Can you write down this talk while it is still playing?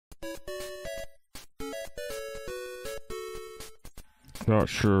Not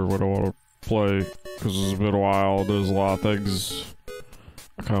sure what I want to play, because it's been a while. There's a lot of things.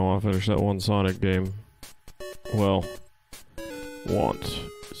 I kind of want to finish that one Sonic game. Well, want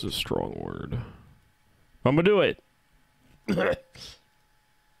is a strong word. I'm gonna do it! If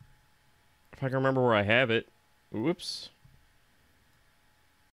I can remember where I have it. Whoops.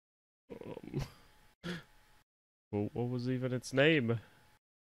 Well, what was even its name?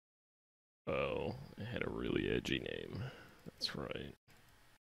 Oh, it had a really edgy name. That's right.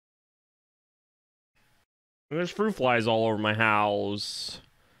 And there's fruit flies all over my house.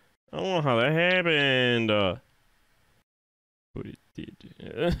 I don't know how that happened. But it did.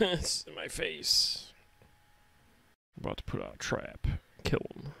 It's in my face. I'm about to put out a trap. Kill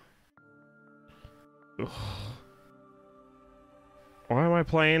him. Ugh. Why am I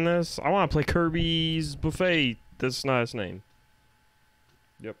playing this? I want to play Kirby's Buffet. That's not his name.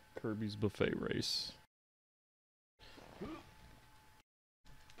 Yep, Kirby's Buffet Race.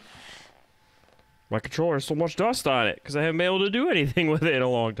 My controller has so much dust on it because I haven't been able to do anything with it in a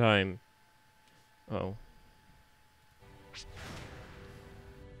long time. Oh.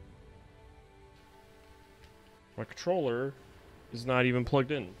 My controller is not even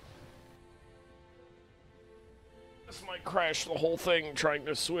plugged in. This might crash the whole thing trying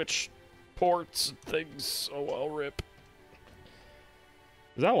to switch ports and things. Oh well, rip.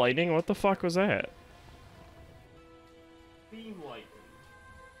 Is that lightning? What the fuck was that? Beam lightning.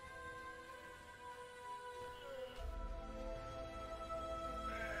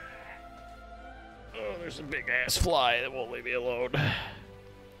 Oh, there's a big ass fly that won't leave me alone.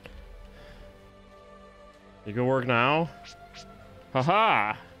 You can work now?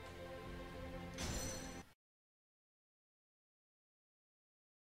 Haha!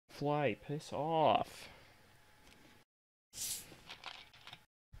 Fly, piss off.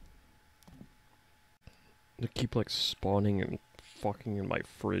 They keep like spawning and fucking in my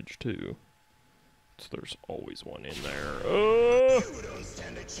fridge too. So there's always one in there.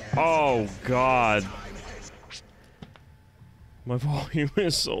 Oh god. My volume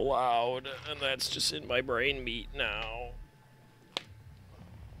is so loud, and that's just in my brain meat now.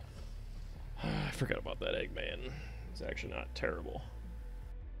 I forgot about that Eggman. It's actually not terrible.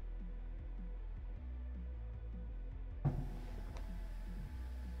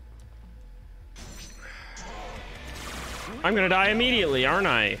 I'm gonna die immediately, aren't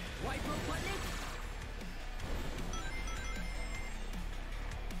I?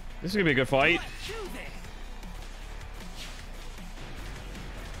 This is gonna be a good fight.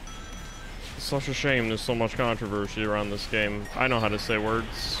 It's such a shame there's so much controversy around this game. I know how to say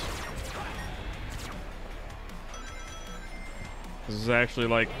words. This is actually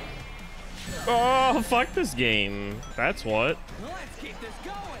like... Oh, fuck this game. That's what. Let's keep this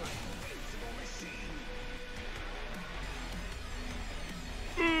going.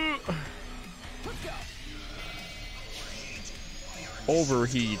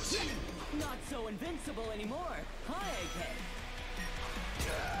 Overheat. Not so invincible anymore. Hi, Egghead.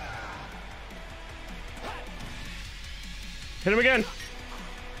 Hit him again.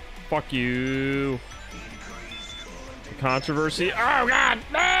 Fuck you. Controversy. Oh god.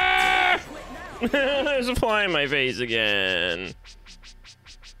 Ah! There's a fly in my face again.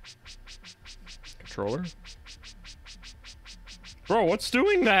 Controller? Bro, what's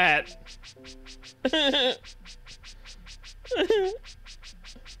doing that?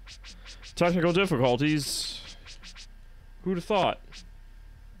 Technical difficulties. Who'd have thought?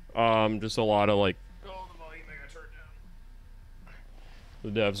 Just a lot of like... Oh, the volume I got turned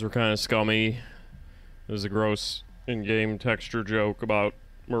down. The devs were kind of scummy. There's a gross in-game texture joke about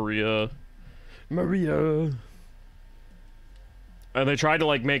Maria. And they tried to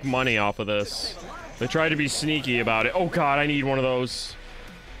like make money off of this. They tried to be sneaky about it. Oh god, I need one of those.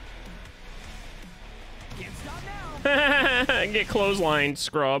 Get clothesline,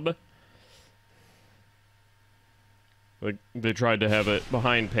 scrub. Like, they tried to have it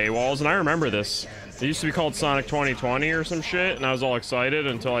behind paywalls, and I remember this. It used to be called Sonic 2020 or some shit, and I was all excited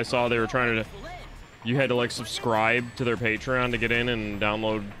until I saw they were trying to... You had to, like, subscribe to their Patreon to get in and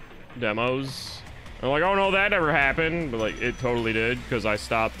download demos. I'm like, oh no, that never happened. But, like, it totally did, because I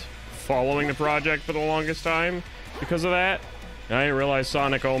stopped following the project for the longest time because of that. And I didn't realize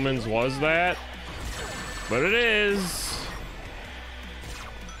Sonic Omens was that. But it is.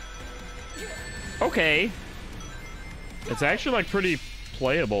 Okay. It's actually like pretty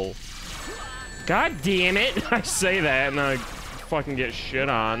playable. God damn it. I say that and I fucking get shit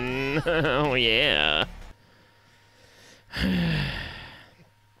on. Oh yeah.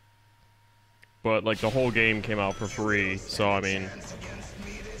 But like the whole game came out for free, so I mean,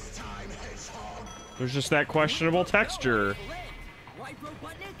 There's just that questionable texture.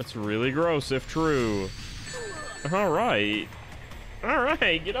 That's really gross if true. Alright.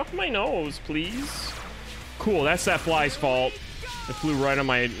 Alright, get off my nose, please. Cool, that's that fly's fault. It flew right on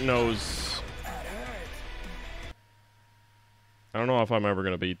my nose. I don't know if I'm ever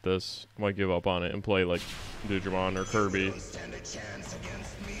gonna beat this. I might give up on it and play like Digimon or Kirby.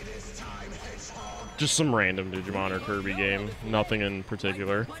 Just some random Digimon or Kirby game. Nothing in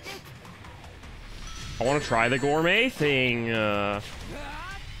particular. I want to try the gourmet thing.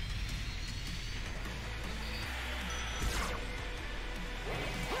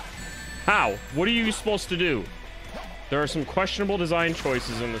 How? What are you supposed to do? There are some questionable design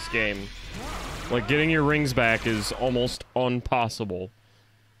choices in this game. Like, getting your rings back is almost impossible.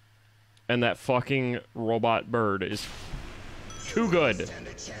 And that fucking robot bird is too good.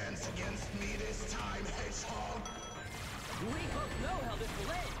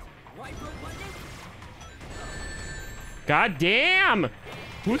 God damn!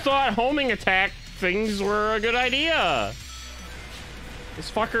 Who thought homing attack things were a good idea? This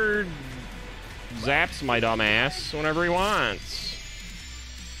fucker zaps my dumb ass whenever he wants.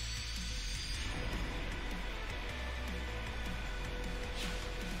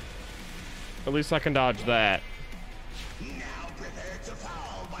 At least I can dodge that.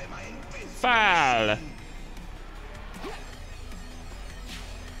 Foul!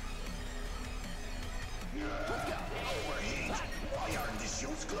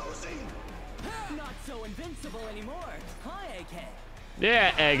 Not so invincible anymore. Hi, AK.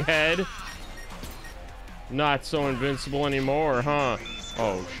 Yeah, egghead. Not so invincible anymore, huh?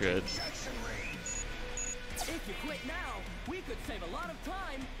 Oh, shit. If you quit now, we could save a lot of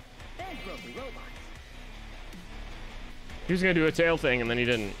time and broken robots. He was gonna do a tail thing and then he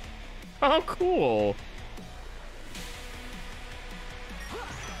didn't. Oh, cool.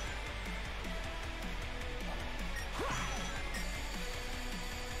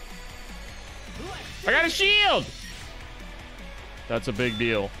 I got a shield! That's a big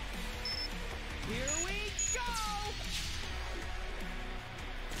deal. Here we go!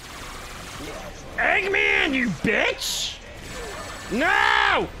 Eggman, you bitch!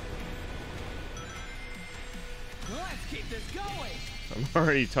 No! Let's keep this going. I'm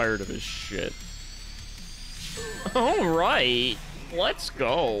already tired of his shit. Alright, let's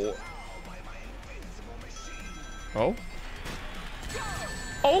go. Oh?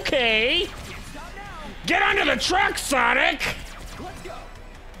 Okay! Get under the truck, Sonic! Let's go.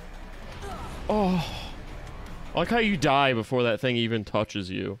 Oh. I like how you die before that thing even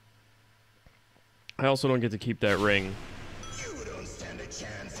touches you. I also don't get to keep that ring. You don't stand a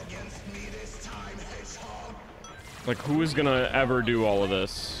chance against me this time, Hedgehog. Like, who is gonna ever do all of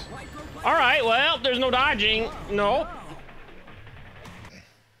this? Alright, well, there's no dodging. Nope.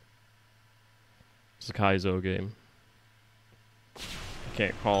 It's a Kaizo game. I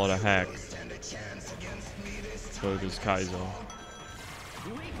can't call it a hack. But it is Kaizo.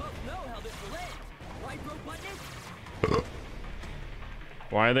 We both know how this will end. Right, Robotnik?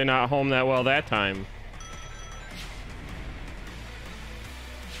 Why are they not home that well that time?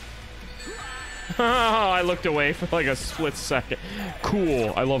 Oh, I looked away for like a split second.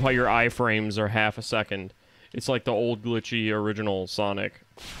 Cool. I love how your iframes are half a second. It's like the old glitchy original Sonic.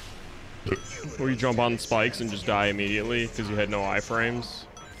 Where you jump on spikes and just die immediately because you had no iframes.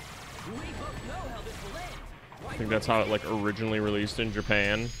 We both know how this will end. I think that's how it like originally released in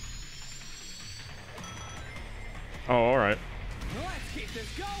Japan. Oh, alright. Let's keep this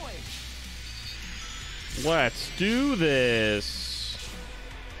going. Let's do this.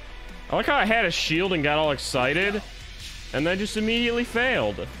 I like how I had a shield and got all excited, and then just immediately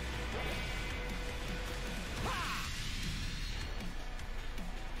failed.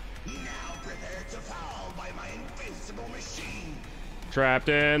 Now prepare to fall by my invincible machine. Trapped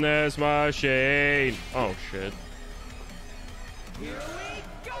in this machine. Oh, shit. Here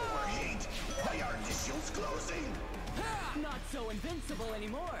we go. Overheat. Why aren't the shields closing? Not so invincible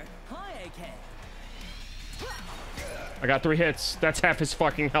anymore. Hi, AK. I got 3 hits. That's half his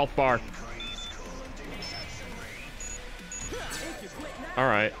fucking health bar. Increase coolant injection rate. If you quit now,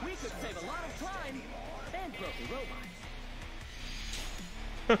 Alright. we could save a lot of time and broken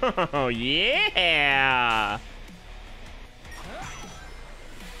robots. Oh, yeah.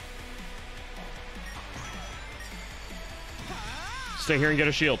 Stay here and get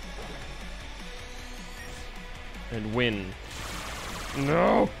a shield. And win.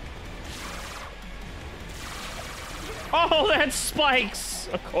 No. Oh, that's spikes,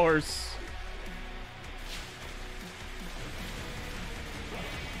 of course.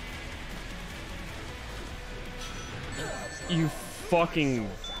 You fucking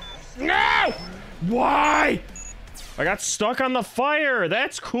No! Why? I got stuck on the fire.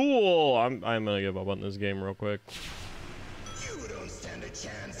 That's cool. I'm gonna give up on this game real quick. You don't stand a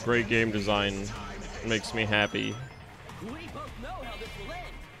chance. Great game design. Makes me happy. We both know how this will end.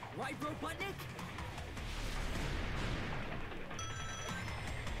 Right, Robotnik?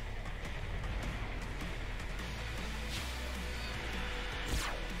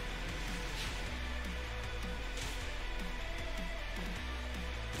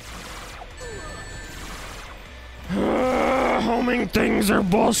 Homing things are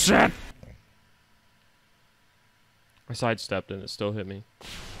bullshit. I sidestepped and it still hit me.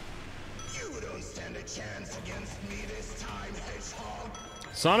 You don't stand a chance against me this time, Hedgehog.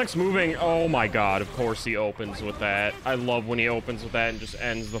 Sonic's moving. Oh my god, of course he opens with that. I love when he opens with that and just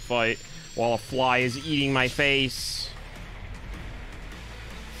ends the fight while a fly is eating my face.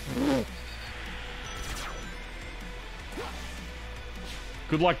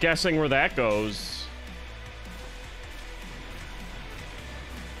 Good luck guessing where that goes.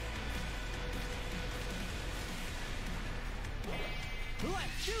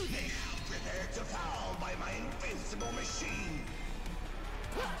 Let's do this! Prepare to fall by my invincible machine.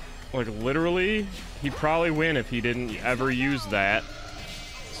 Like, literally, he'd probably win if he didn't ever use that.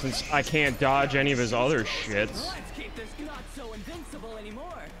 Since I can't dodge any of his other shits. Let's keep this not so invincible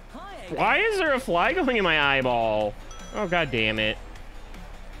anymore. Hi. Why is there a fly going in my eyeball? Oh, god damn it.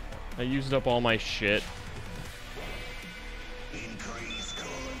 I used up all my shit. Increase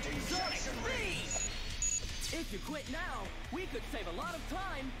coolant injection rate. If you quit now, we could save a lot of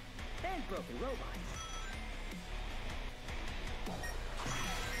time and broken robots.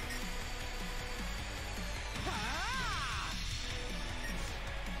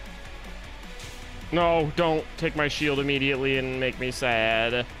 No, don't take my shield immediately and make me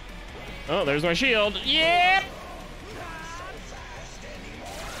sad. Oh, there's my shield. Yep!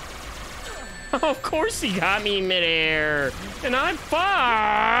 Of course he got me midair. And I'm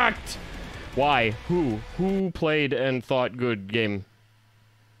fucked! Why? Who? Who played and thought good game?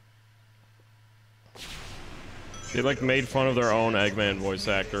 They, like, made fun of their own Eggman voice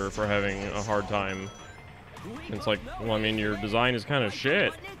actor for having a hard time. And it's like, well, I mean, your design is kind of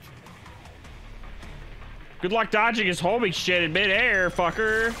shit. Good luck dodging his homing shit in midair,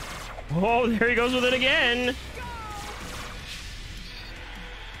 fucker. Oh, there he goes with it again.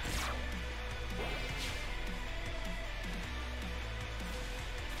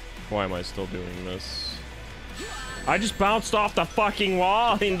 Why am I still doing this? I just bounced off the fucking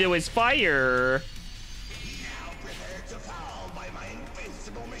wall into his fire. Now prepare to fall by my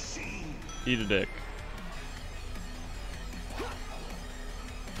invincible machine. Eat a dick.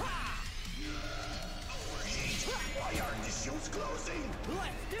 Why aren't the shields closing?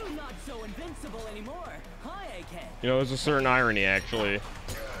 Let's do not so invincible anymore. Hi, AK. You know, there's a certain irony, actually,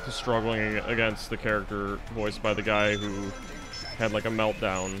 to struggling against the character voiced by the guy who had, like, a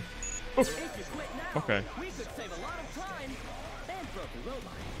meltdown. If you quit now, Okay. we could save a lot of time and broken robots.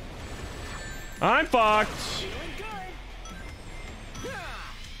 I'm fucked! Feeling good.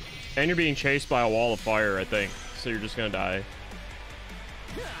 And you're being chased by a wall of fire, I think. So you're just gonna die.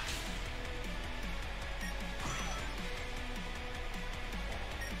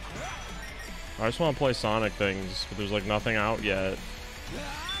 I just want to play Sonic things, but there's like nothing out yet.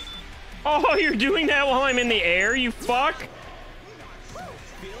 Oh, you're doing that while I'm in the air, you fuck?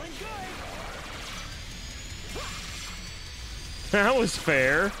 Feeling good. That was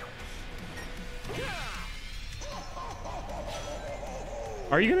fair.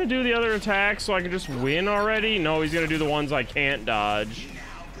 Are you gonna do the other attacks so I can just win already? No, he's gonna do the ones I can't dodge.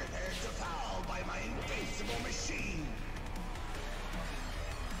 Now prepare to fall by my invincible machine.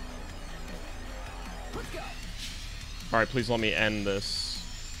 Let's go. Alright, please let me end this.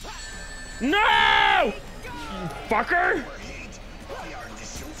 No! You fucker! Overheat. Why aren't the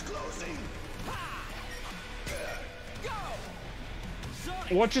shields closing? Go.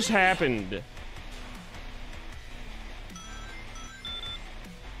 Sonic. What just happened?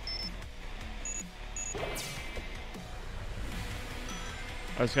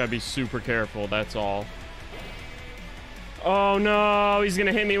 I just gotta be super careful, that's all. Oh no, he's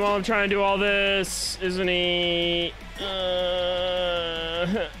gonna hit me while I'm trying to do all this, isn't he?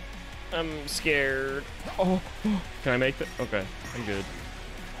 I'm scared. Oh, can I make that? Okay, I'm good.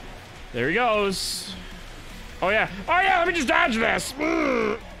 There he goes. Oh yeah, let me just dodge this.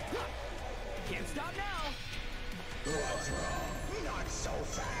 Can't stop now. What's wrong? Not so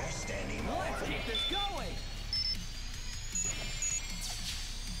fast anymore. Let's keep this going.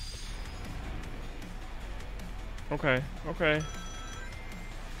 Okay, okay.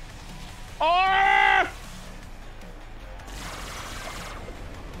 Oh!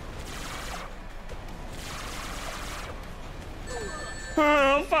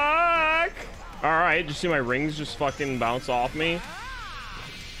 Oh, fuck! Alright, did you see my rings just fucking bounce off me?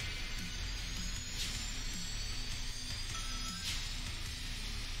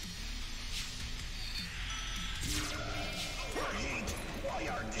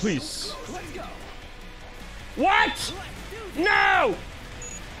 Please. What? No!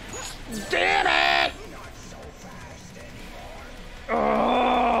 Damn it!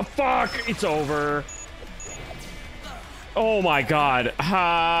 Oh, fuck. It's over. Oh my god.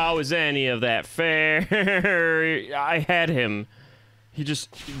 How is any of that fair? I had him. He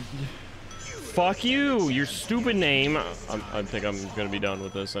just... Fuck you, your stupid name. I think I'm gonna be done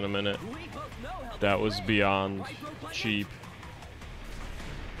with this in a minute. That was beyond cheap.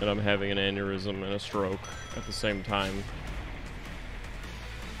 And I'm having an aneurysm and a stroke at the same time.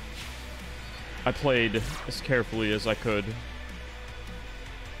 I played as carefully as I could.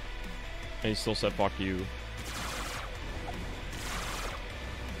 And he still said, fuck you.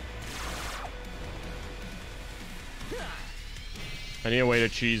 I need a way to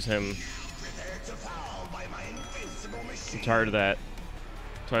cheese him. I'm tired of that.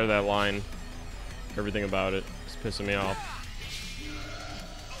 I'm tired of that line. Everything about it is pissing me off.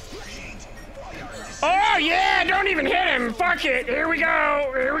 Oh yeah! Don't even hit him! Fuck it! Here we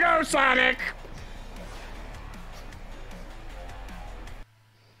go! Here we go, Sonic!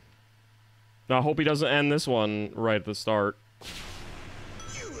 Now, I hope he doesn't end this one right at the start.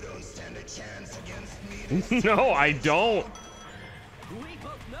 You don't stand a chance against me. No, I don't.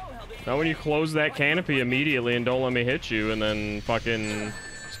 Not when you close that canopy immediately and don't let me hit you and then fucking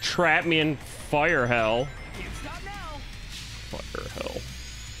trap me in fire hell. Fire hell.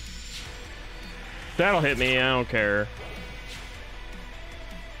 That'll hit me, I don't care.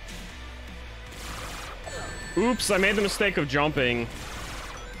 Oops, I made the mistake of jumping.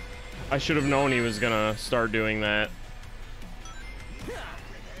 I should have known he was gonna start doing that.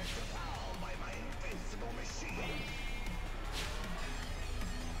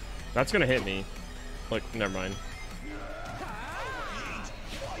 That's gonna hit me. Like, never mind.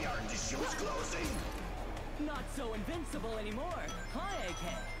 Not so invincible anymore. Hi, AK.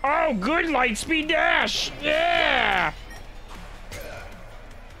 Oh, good light speed dash! Yeah!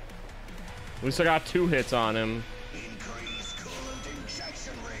 At least I got 2 hits on him.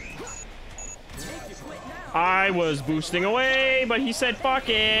 I was boosting away, but he said fuck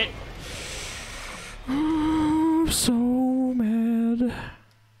it. So mad.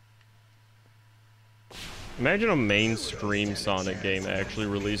 Imagine a mainstream Sonic game actually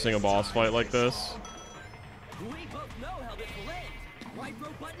releasing a boss fight like this.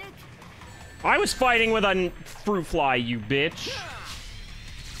 I was fighting with a fruit fly, you bitch.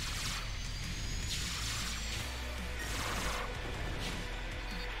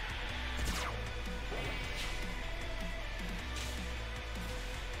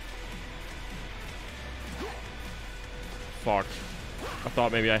 Fuck. I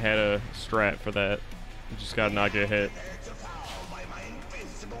thought maybe I had a strat for that. I just gotta not get hit.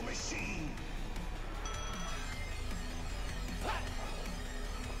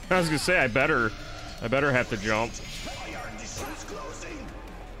 I was gonna say I better have to jump.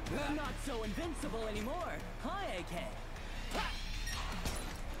 Not so invincible anymore. Hi, AK.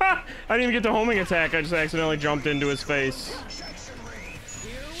 Ha! I didn't even get the homing attack. I just accidentally jumped into his face.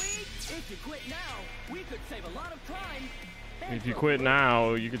 Here if you quit now, we could save a lot of time. If you quit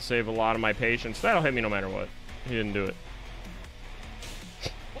now, you could save a lot of my patience. That'll hit me no matter what. He didn't do it.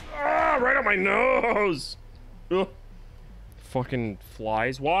 Ah, right on my nose! Ugh. Fucking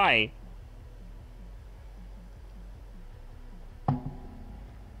flies. Why? I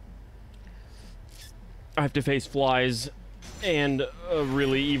have to face flies and a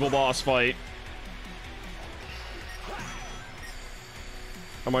really evil boss fight.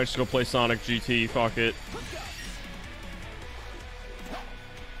 I might just go play Sonic GT. Fuck it.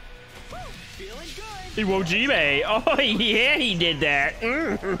 Iwo-Jime. Oh yeah, he did that.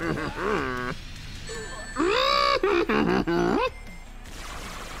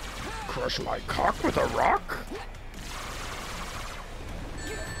 Crush my cock with a rock?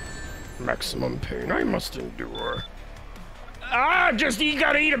 Maximum pain I must endure. Ah, you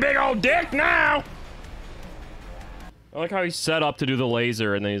gotta eat a big old dick now! I like how he's set up to do the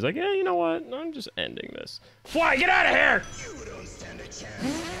laser, and then he's like, yeah, you know what? I'm just ending this. Fly, get out of here! You don't stand a chance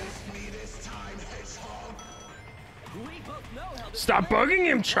against me this time, hedgehog. We both know how this Stop bugging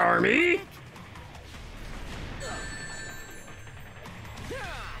him, Charmy!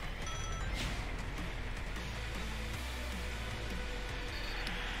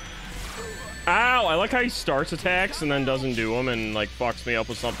 Ow! I like how he starts attacks and then doesn't do them and like fucks me up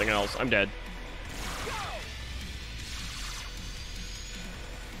with something else. I'm dead.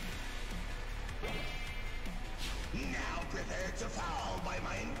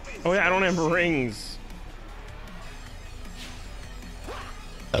 Oh yeah, I don't have rings.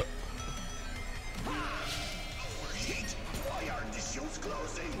 Overheat. Why aren't the shields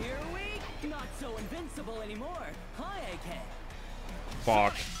closing? Here we not so invincible anymore. Hi, AK.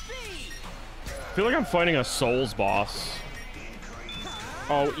 Fuck. Speed. I feel like I'm fighting a Souls boss.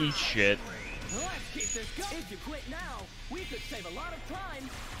 Oh, eat shit. Let's keep this going. If you quit now, we could save a lot of time.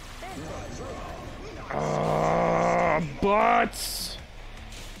 And Butts!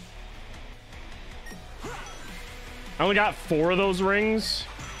 I only got 4 of those rings.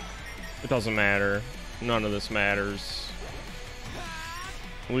 It doesn't matter. None of this matters.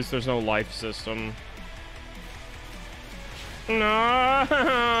 At least there's no life system.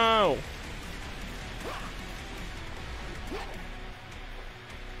 No!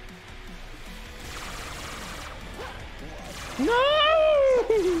 No!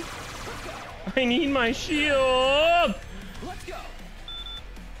 I need my shield! let's go.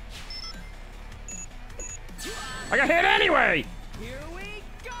 I got hit anyway! Here we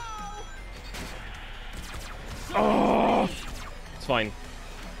go. Oh! It's fine.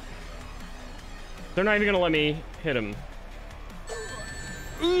 They're not even gonna let me hit him.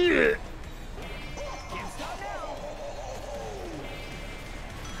 Ugh. Can't stop now.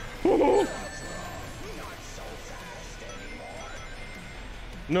 Woo.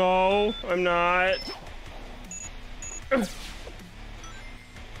 No, I'm not. Ugh.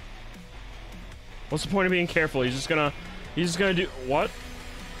 What's the point of being careful? He's just gonna do what?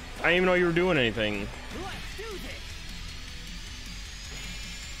 I didn't even know you were doing anything. Let's do this.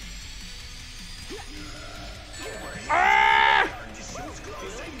 Ah!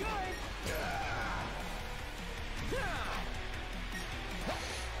 Feeling good.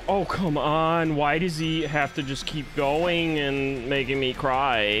 Oh, come on. Why does he have to just keep going and making me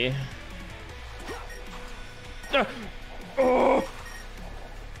cry? Ah! Oh!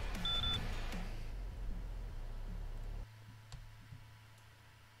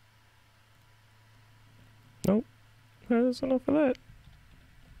 Nope. That's enough of that.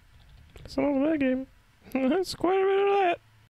 That's enough of that game. That's quite a bit of that.